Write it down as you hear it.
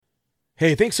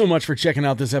Hey, thanks so much for checking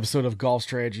out this episode of Golf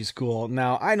Strategy School.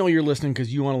 Now, I know you're listening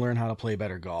because you want to learn how to play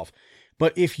better golf.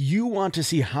 But if you want to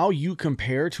see how you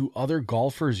compare to other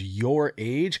golfers your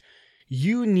age,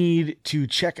 you need to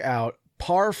check out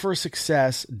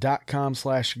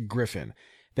parforsuccess.com/Griffin.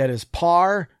 That is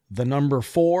par, the number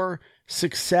 4,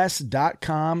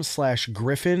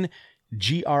 success.com/Griffin,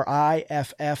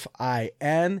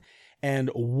 Griffin. And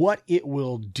what it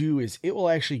will do is it will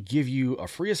actually give you a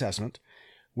free assessment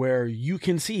where you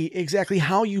can see exactly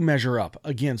how you measure up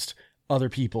against other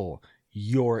people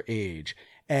your age.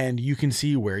 And you can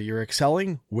see where you're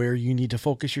excelling, where you need to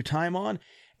focus your time on.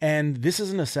 And this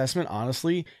is an assessment,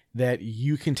 honestly, that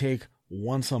you can take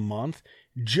once a month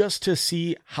just to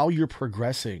see how you're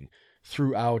progressing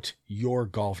throughout your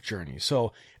golf journey.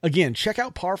 So again, check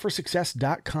out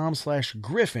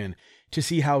parforsuccess.com/Griffin to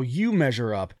see how you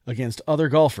measure up against other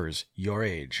golfers your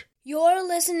age. You're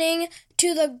listening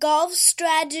to the Golf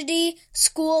Strategy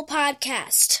School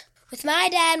podcast with my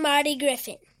dad, Marty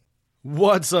Griffin.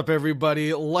 What's up,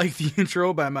 everybody? Like the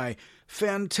intro by my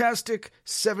fantastic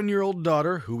 7-year-old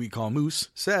daughter, who we call Moose,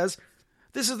 says,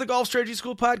 this is the Golf Strategy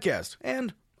School podcast,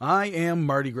 and I am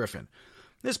Marty Griffin.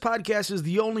 This podcast is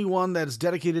the only one that is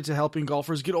dedicated to helping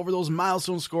golfers get over those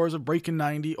milestone scores of breaking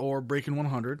 90 or breaking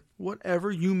 100,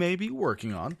 whatever you may be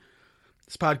working on.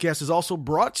 This podcast is also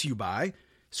brought to you by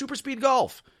Super Speed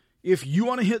Golf. If you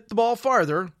want to hit the ball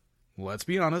farther, let's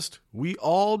be honest, we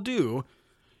all do,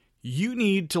 you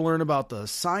need to learn about the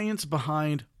science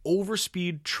behind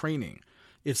overspeed training.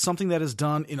 It's something that is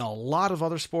done in a lot of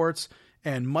other sports,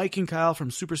 and Mike and Kyle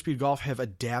from Super Speed Golf have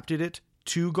adapted it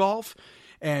to golf.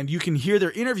 And you can hear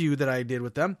their interview that I did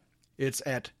with them. It's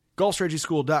at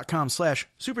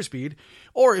golfstrategyschool.com/superspeed.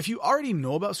 Or if you already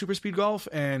know about Super Speed Golf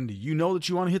and you know that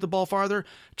you want to hit the ball farther,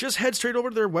 just head straight over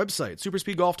to their website,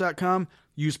 superspeedgolf.com.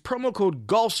 Use promo code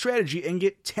GOLFSTRATEGY and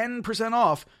get 10%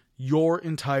 off your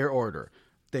entire order.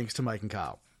 Thanks to Mike and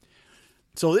Kyle.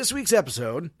 So this week's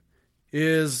episode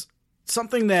is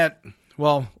something that,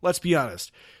 well, let's be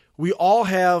honest. We all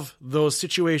have those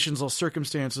situations, those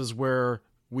circumstances where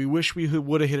we wish we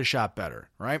would have hit a shot better,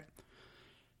 right?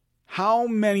 How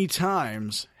many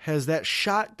times has that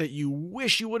shot that you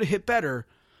wish you would have hit better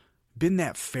been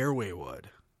that fairway wood?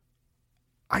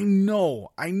 I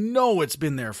know it's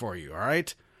been there for you, all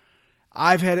right?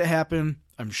 I've had it happen.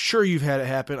 I'm sure you've had it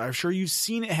happen. I'm sure you've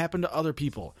seen it happen to other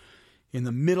people. In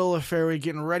the middle of fairway,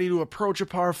 getting ready to approach a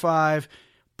par 5,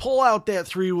 pull out that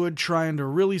 3-wood trying to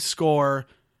really score,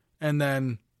 and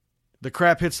then the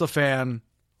crap hits the fan,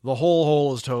 the whole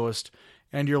hole is toast,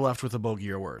 and you're left with a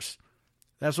bogey or worse.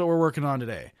 That's what we're working on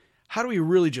today. How do we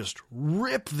really just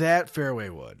rip that fairway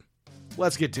wood?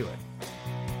 Let's get to it.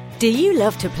 Do you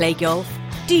love to play golf?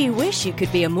 Do you wish you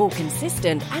could be a more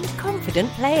consistent and confident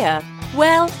player?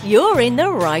 Well, you're in the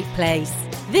right place.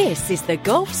 This is the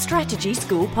Golf Strategy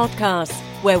School podcast,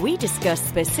 where we discuss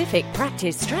specific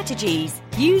practice strategies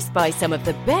used by some of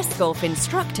the best golf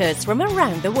instructors from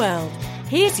around the world.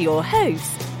 Here's your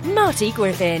host, Marty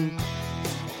Griffin.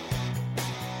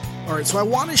 All right, so I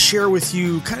want to share with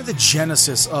you kind of the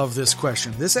genesis of this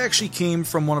question. This actually came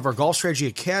from one of our Golf Strategy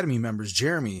Academy members,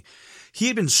 Jeremy. He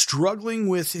had been struggling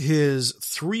with his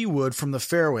 3-wood from the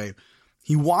fairway.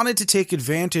 He wanted to take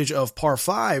advantage of par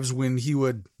 5s when he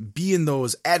would be in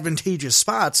those advantageous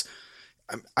spots.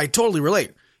 I totally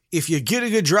relate. If you get a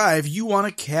good drive, you want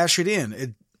to cash it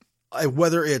in.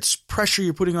 Whether it's pressure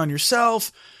you're putting on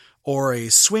yourself or a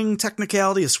swing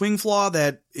technicality, a swing flaw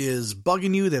that is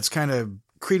bugging you, that's kind of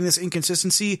creating this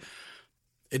inconsistency,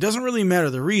 it doesn't really matter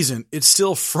the reason. It's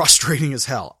still frustrating as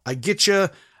hell. I get you.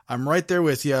 I'm right there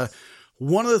with you.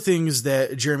 One of the things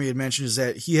that Jeremy had mentioned is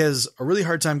that he has a really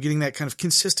hard time getting that kind of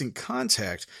consistent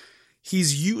contact.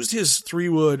 He's used his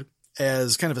 3-wood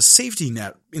as kind of a safety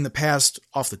net in the past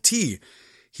off the tee.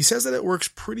 He says that it works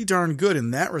pretty darn good in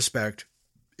that respect.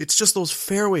 It's just those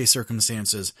fairway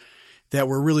circumstances that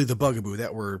were really the bugaboo,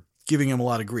 that were giving him a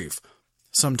lot of grief.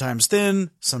 Sometimes thin,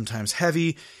 sometimes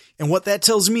heavy. And what that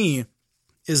tells me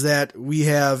is that we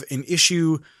have an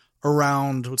issue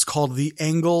around what's called the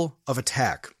angle of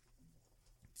attack.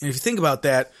 And if you think about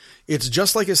that, it's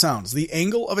just like it sounds. The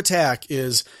angle of attack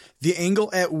is the angle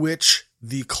at which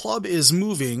the club is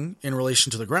moving in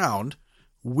relation to the ground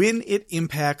when it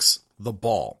impacts the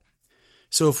ball.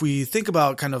 So if we think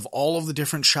about kind of all of the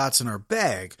different shots in our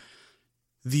bag,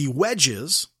 the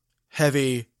wedges have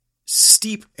a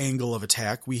steep angle of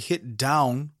attack. We hit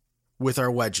down with our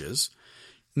wedges.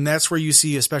 And that's where you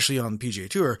see, especially on the PGA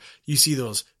Tour, you see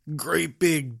those great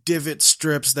big divot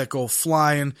strips that go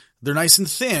flying. They're nice and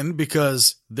thin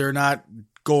because they're not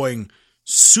going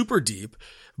super deep,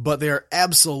 but they are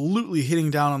absolutely hitting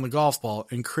down on the golf ball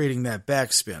and creating that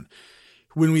backspin.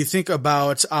 When we think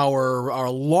about our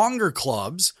longer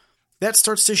clubs, that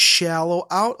starts to shallow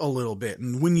out a little bit.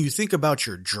 And when you think about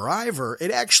your driver,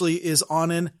 it actually is on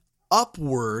an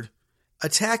upward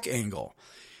attack angle.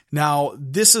 Now,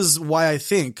 this is why I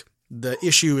think the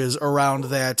issue is around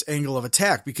that angle of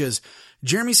attack, because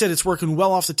Jeremy said it's working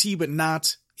well off the tee, but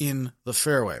not in the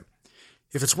fairway.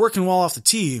 If it's working well off the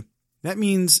tee, that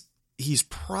means he's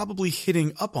probably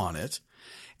hitting up on it,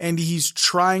 and he's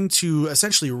trying to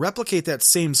essentially replicate that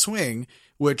same swing,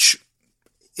 which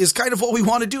is kind of what we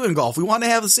want to do in golf. We want to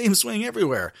have the same swing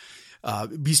everywhere.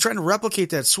 He's trying to replicate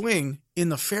that swing in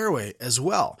the fairway as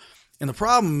well. And the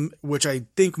problem, which I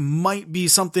think might be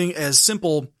something as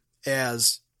simple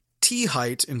as tee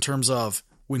height in terms of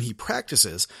when he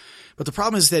practices, but the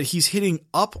problem is that he's hitting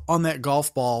up on that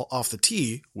golf ball off the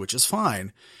tee, which is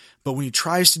fine. But when he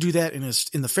tries to do that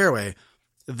in the fairway,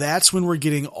 that's when we're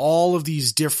getting all of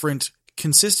these different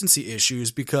consistency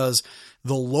issues, because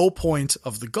the low point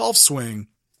of the golf swing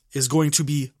is going to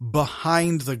be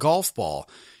behind the golf ball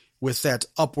with that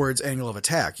upwards angle of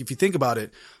attack. If you think about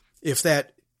it, if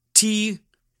that tee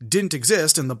didn't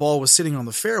exist and the ball was sitting on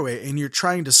the fairway and you're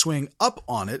trying to swing up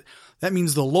on it, that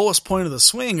means the lowest point of the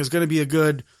swing is going to be a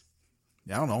good,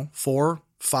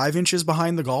 4-5 inches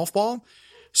behind the golf ball.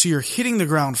 So you're hitting the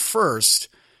ground first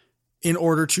in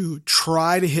order to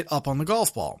try to hit up on the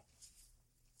golf ball.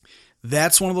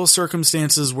 That's one of those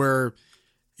circumstances where,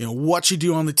 what you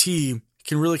do on the tee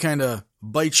can really kind of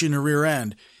bite you in the rear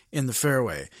end in the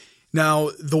fairway. Now,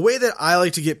 the way that I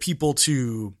like to get people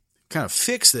to kind of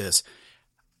fix this,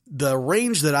 the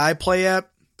range that I play at,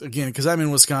 again, because I'm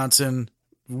in Wisconsin,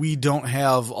 we don't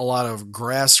have a lot of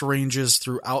grass ranges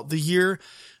throughout the year.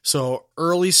 So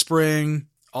early spring,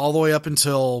 all the way up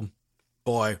until,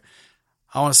 I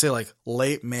want to say like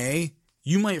late May,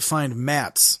 you might find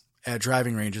mats at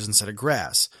driving ranges instead of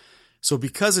grass. So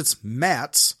because it's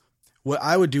mats, what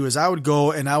I would do is I would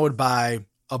go and I would buy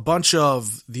a bunch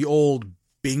of the old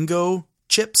bingo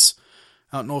chips.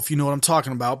 I don't know if you know what I'm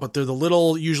talking about, but they're the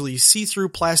little, usually see-through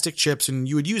plastic chips, and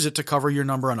you would use it to cover your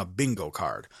number on a bingo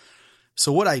card.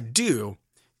 So what I do,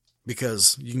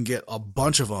 because you can get a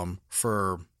bunch of them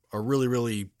for a really,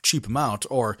 really cheap amount,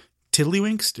 or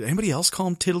tiddlywinks. Did anybody else call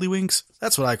them tiddlywinks?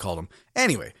 That's what I called them.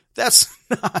 Anyway, that's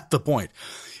not the point.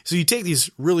 So you take these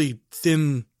really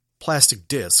thin plastic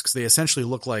discs. They essentially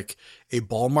look like a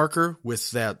ball marker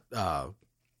with that,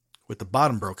 with the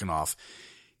bottom broken off.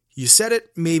 You set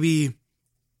it maybe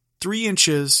 3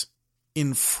 inches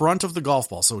in front of the golf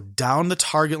ball, so down the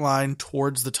target line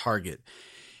towards the target.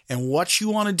 And what you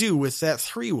want to do with that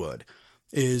 3-wood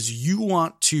is you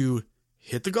want to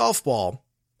hit the golf ball,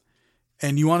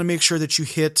 and you want to make sure that you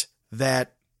hit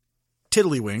that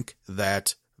tiddlywink,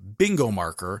 that bingo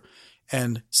marker,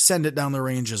 and send it down the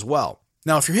range as well.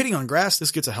 Now, if you're hitting on grass,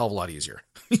 this gets a hell of a lot easier.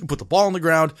 You put the ball on the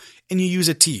ground and you use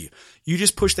a tee. You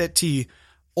just push that tee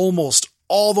almost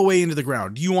all the way into the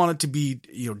ground. You want it to be,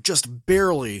 just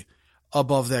barely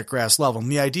above that grass level.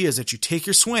 And the idea is that you take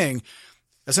your swing,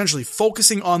 essentially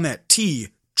focusing on that tee,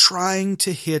 trying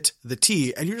to hit the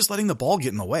tee, and you're just letting the ball get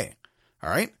in the way. All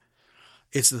right?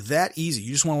 It's that easy.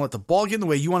 You just want to let the ball get in the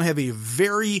way. You want to have a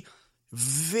very,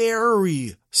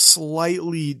 very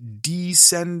slightly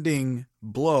descending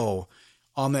blow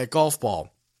on that golf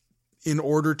ball in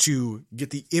order to get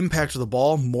the impact of the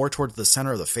ball more towards the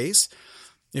center of the face.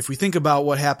 If we think about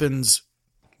what happens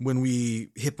when we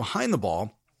hit behind the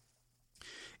ball,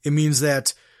 it means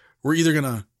that we're either going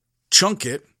to chunk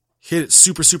it, hit it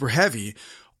super, super heavy,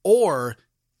 or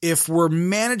if we're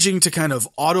managing to kind of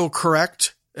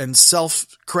auto-correct and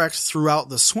self-correct throughout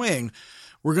the swing,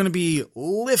 we're going to be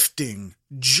lifting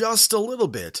just a little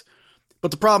bit. But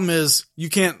the problem is you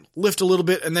can't lift a little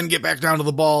bit and then get back down to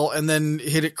the ball and then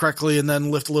hit it correctly and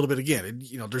then lift a little bit again.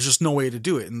 There's just no way to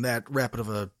do it in that rapid of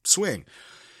a swing.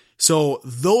 So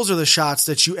those are the shots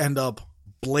that you end up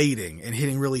blading and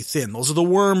hitting really thin. Those are the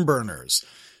worm burners.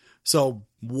 So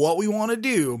what we want to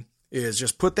do is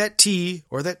just put that tee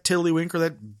or that tiddlywink or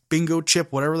that bingo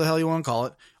chip, whatever the hell you want to call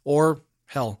it, or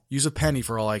hell, use a penny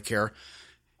for all I care.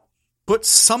 Put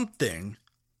something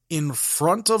in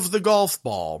front of the golf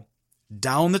ball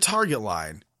down the target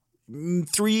line,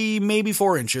 3, maybe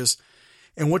 4 inches.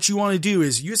 And what you want to do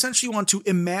is you essentially want to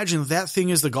imagine that thing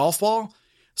is the golf ball,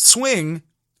 swing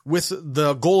with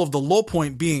the goal of the low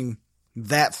point being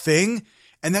that thing,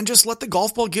 and then just let the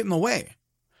golf ball get in the way.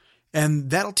 And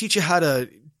that'll teach you how to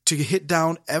hit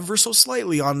down ever so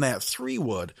slightly on that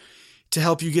 3-wood to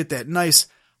help you get that nice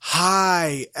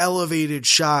high elevated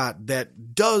shot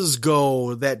that does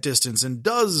go that distance and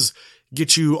does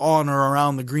get you on or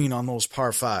around the green on those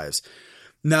par fives.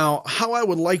 Now, how I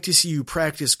would like to see you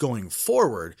practice going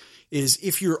forward is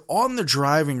if you're on the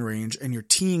driving range and you're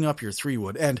teeing up your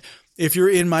 3-wood, and if you're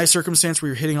in my circumstance where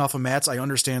you're hitting off of mats, I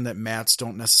understand that mats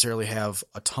don't necessarily have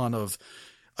a ton of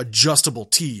adjustable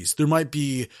tees. There might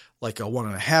be like a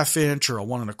 1.5 inch or a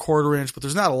 1.25 inch, but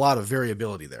there's not a lot of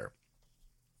variability there.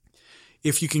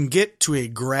 If you can get to a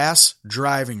grass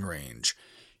driving range,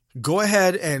 go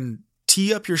ahead and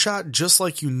tee up your shot just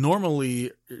like you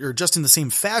normally, or just in the same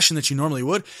fashion that you normally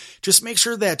would. Just make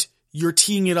sure that you're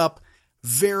teeing it up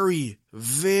very,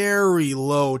 very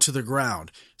low to the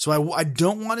ground. So I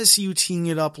don't want to see you teeing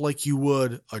it up like you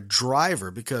would a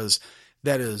driver, because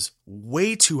that is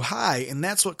way too high, and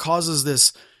that's what causes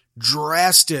this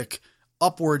drastic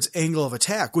upwards angle of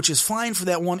attack, which is fine for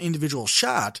that one individual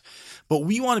shot, but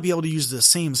we want to be able to use the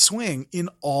same swing in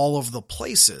all of the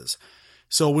places.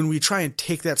 So when we try and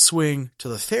take that swing to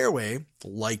the fairway,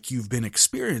 like you've been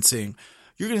experiencing,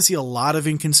 you're going to see a lot of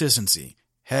inconsistency.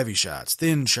 Heavy shots,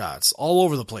 thin shots, all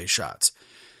over the place shots.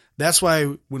 That's why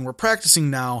when we're practicing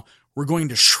now, we're going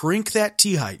to shrink that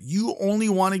tee height. You only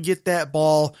want to get that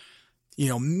ball,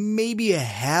 maybe a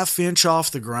 1/2 inch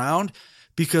off the ground,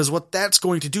 because what that's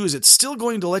going to do is it's still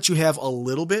going to let you have a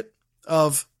little bit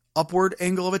of upward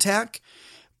angle of attack,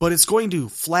 but it's going to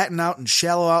flatten out and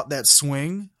shallow out that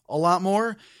swing a lot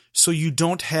more, so you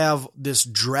don't have this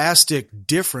drastic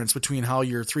difference between how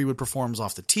your 3-wood performs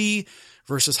off the tee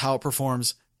versus how it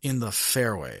performs in the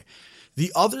fairway.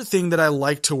 The other thing that I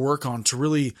like to work on to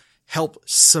really help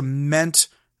cement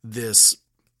this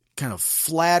kind of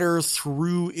flatter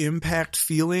through impact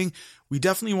feeling, we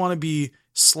definitely want to be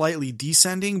slightly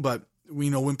descending, but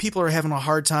when people are having a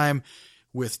hard time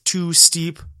with too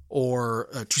steep of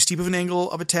an angle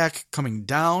of attack coming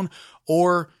down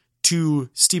or too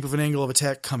steep of an angle of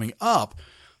attack coming up,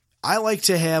 I like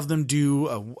to have them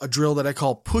do a drill that I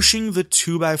call pushing the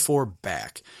 2x4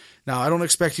 back. Now, I don't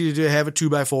expect you to have a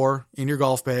 2x4 in your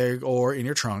golf bag or in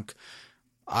your trunk.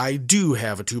 I do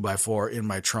have a 2x4 in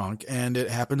my trunk, and it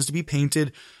happens to be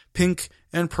painted pink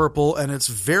and purple, and it's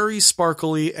very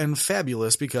sparkly and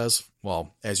fabulous because,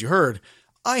 well, as you heard,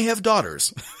 I have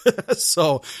daughters.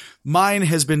 So mine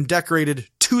has been decorated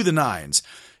to the nines.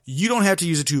 You don't have to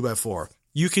use a 2x4.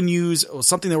 You can use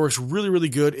something that works really, really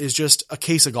good is just a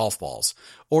case of golf balls,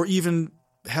 or even,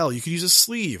 hell, you could use a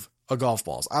sleeve of golf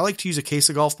balls. I like to use a case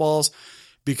of golf balls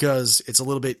because it's a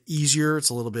little bit easier. It's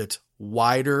a little bit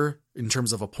wider in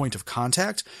terms of a point of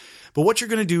contact. But what you're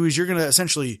going to do is you're going to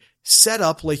essentially set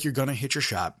up like you're going to hit your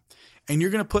shot, and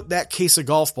you're going to put that case of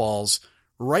golf balls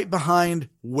right behind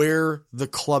where the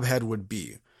club head would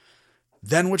be.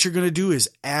 Then what you're going to do is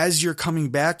as you're coming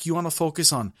back, you want to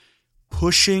focus on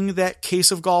pushing that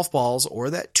case of golf balls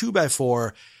or that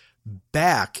 2x4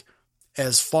 back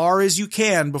as far as you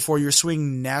can before your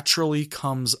swing naturally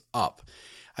comes up.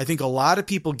 I think a lot of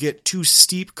people get too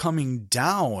steep coming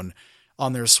down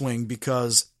on their swing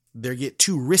because they get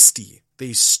too wristy.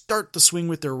 They start the swing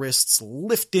with their wrists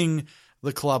lifting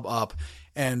the club up.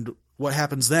 And what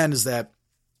happens then is that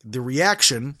the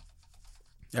reaction,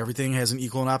 everything has an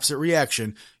equal and opposite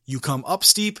reaction. You come up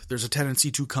steep, there's a tendency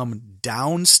to come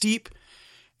down steep.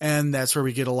 And that's where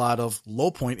we get a lot of low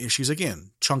point issues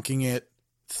again, chunking it,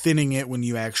 thinning it when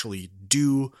you actually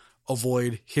do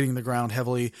avoid hitting the ground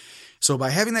heavily. So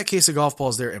by having that case of golf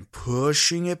balls there and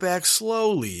pushing it back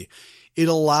slowly, it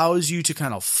allows you to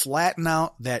kind of flatten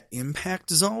out that impact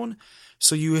zone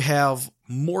so you have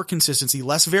more consistency,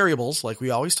 less variables like we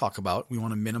always talk about. We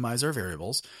want to minimize our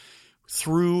variables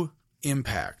through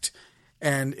impact.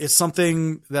 And it's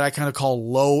something that I kind of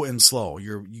call low and slow.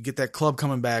 You get that club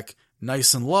coming back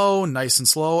nice and low, nice and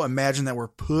slow. Imagine that we're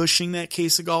pushing that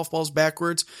case of golf balls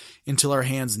backwards until our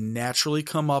hands naturally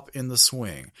come up in the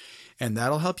swing. And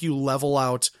that'll help you level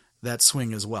out that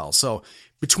swing as well. So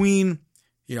between,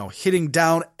 hitting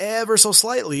down ever so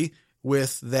slightly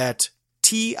with that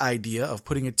tee idea of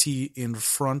putting a tee in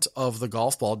front of the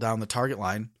golf ball down the target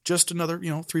line, just another,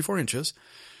 3-4 inches,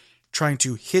 trying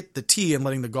to hit the tee and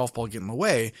letting the golf ball get in the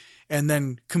way, and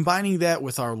then combining that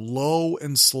with our low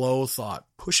and slow thought,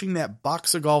 pushing that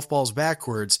box of golf balls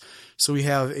backwards so we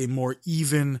have a more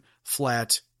even,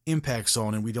 flat impact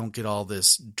zone and we don't get all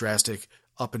this drastic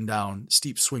up and down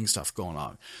steep swing stuff going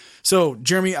on. So,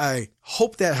 Jeremy, I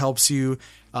hope that helps you.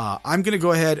 I'm going to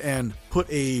go ahead and put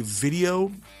a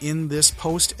video in this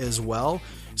post as well.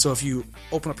 So if you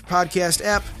open up your podcast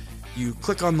app, you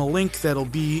click on the link that'll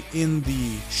be in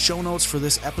the show notes for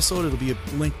this episode. It'll be a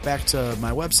link back to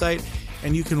my website,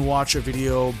 and you can watch a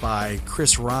video by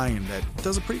Chris Ryan that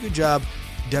does a pretty good job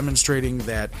demonstrating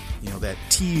that, that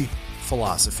tee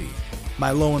philosophy. My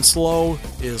Low and Slow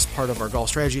is part of our Golf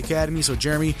Strategy Academy. So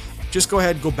Jeremy, just go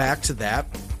ahead, go back to that,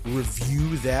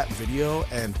 review that video,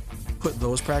 and put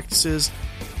those practices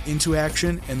into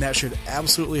action, and that should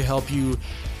absolutely help you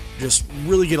just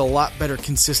really get a lot better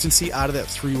consistency out of that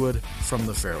 3-wood from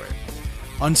the fairway.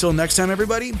 Until next time,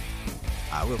 everybody,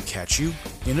 I will catch you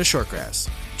in the short grass.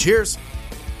 Cheers!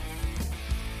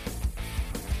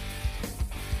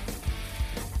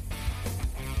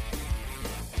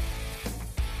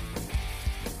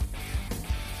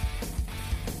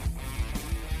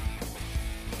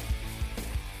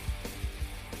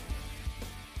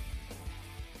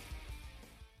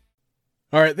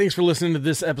 All right, thanks for listening to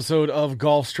this episode of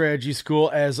Golf Strategy School.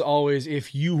 As always,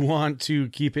 if you want to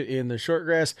keep it in the short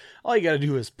grass, all you got to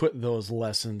do is put those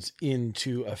lessons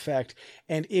into effect.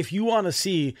 And if you want to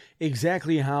see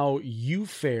exactly how you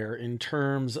fare in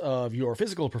terms of your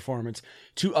physical performance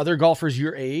to other golfers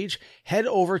your age, head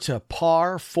over to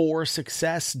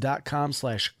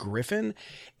par4success.com/Griffin,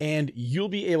 and you'll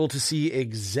be able to see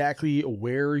exactly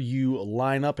where you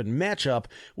line up and match up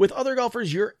with other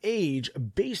golfers your age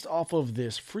based off of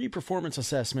this free performance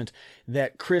assessment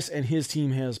that Chris and his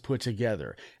team has put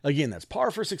together. Again, that's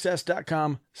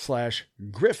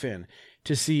par4success.com/Griffin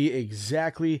to see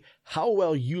exactly how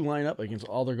well you line up against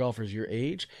other golfers your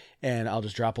age. And I'll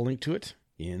just drop a link to it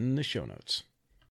in the show notes.